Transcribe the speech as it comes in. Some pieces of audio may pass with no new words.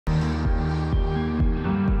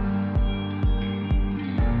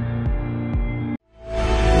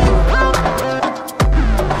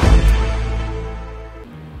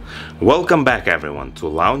Welcome back everyone to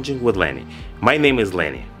Lounging with Lenny. My name is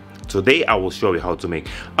Lenny. Today I will show you how to make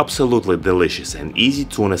absolutely delicious and easy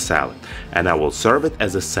tuna salad, and I will serve it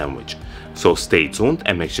as a sandwich. So stay tuned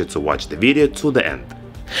and make sure to watch the video to the end.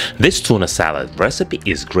 This tuna salad recipe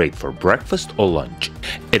is great for breakfast or lunch.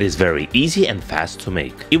 It is very easy and fast to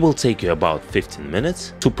make. It will take you about 15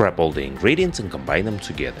 minutes to prep all the ingredients and combine them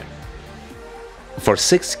together. For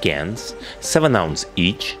 6 cans, 7 ounce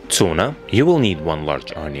each, tuna, you will need 1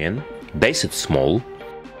 large onion, dice it small,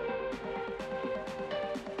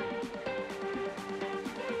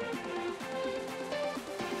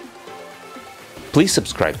 please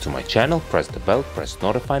subscribe to my channel, press the bell, press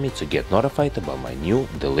notify me to get notified about my new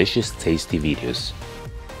delicious tasty videos.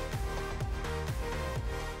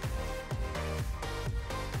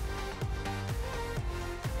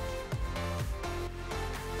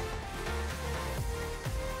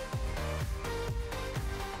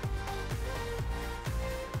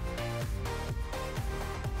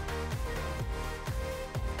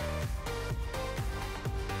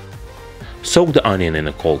 Soak the onion in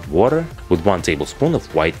a cold water with 1 tablespoon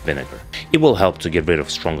of white vinegar. It will help to get rid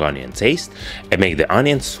of strong onion taste and make the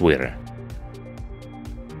onions sweeter.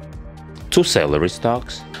 2 celery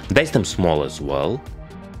stalks, dice them small as well.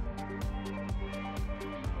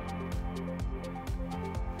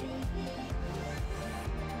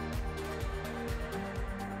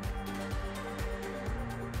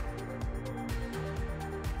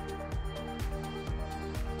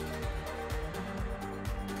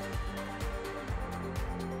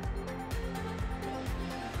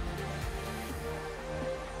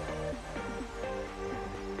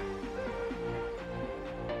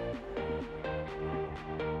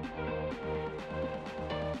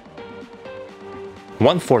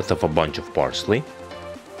 1/4 of a bunch of parsley.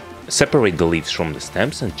 Separate the leaves from the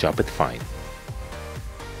stems and chop it fine.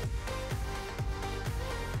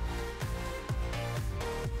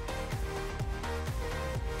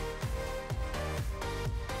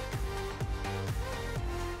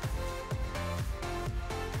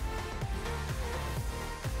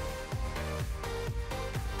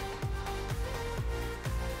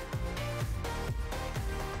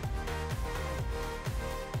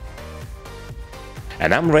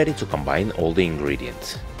 And I'm ready to combine all the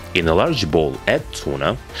ingredients. In a large bowl, add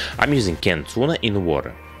tuna. I'm using canned tuna in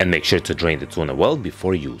water, and make sure to drain the tuna well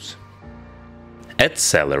before use. Add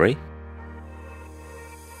celery,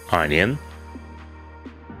 onion,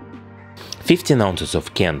 15 ounces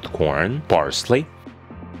of canned corn, parsley,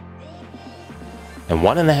 and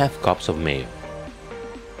 1.5 cups of mayo.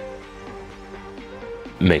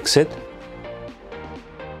 Mix it.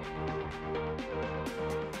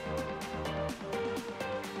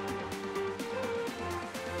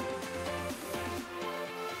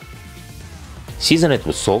 Season it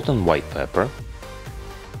with salt and white pepper.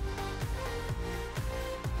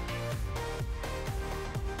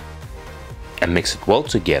 And mix it well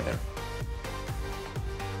together.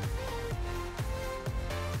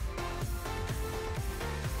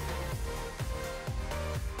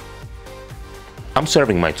 I'm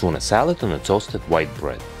serving my tuna salad on a toasted white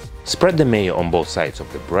bread. Spread the mayo on both sides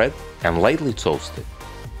of the bread and lightly toast it.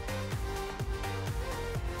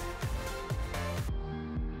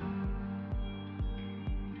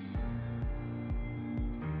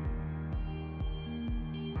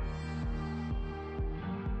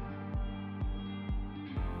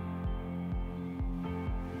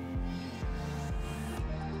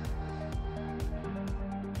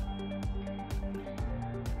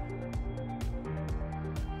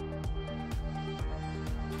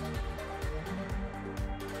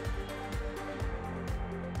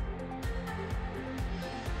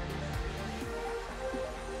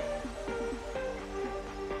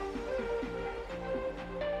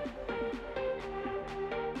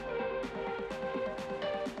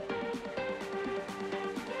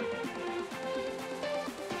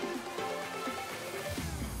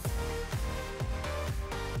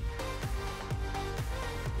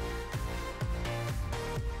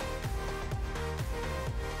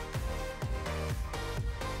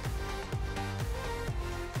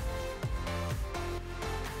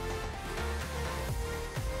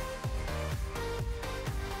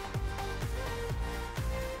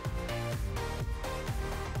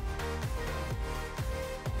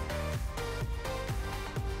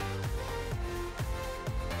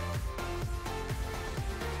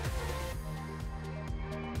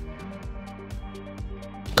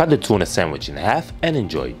 Cut the tuna sandwich in half and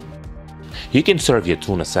enjoy. You can serve your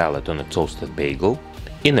tuna salad on a toasted bagel,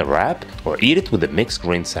 in a wrap, or eat it with a mixed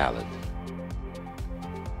green salad.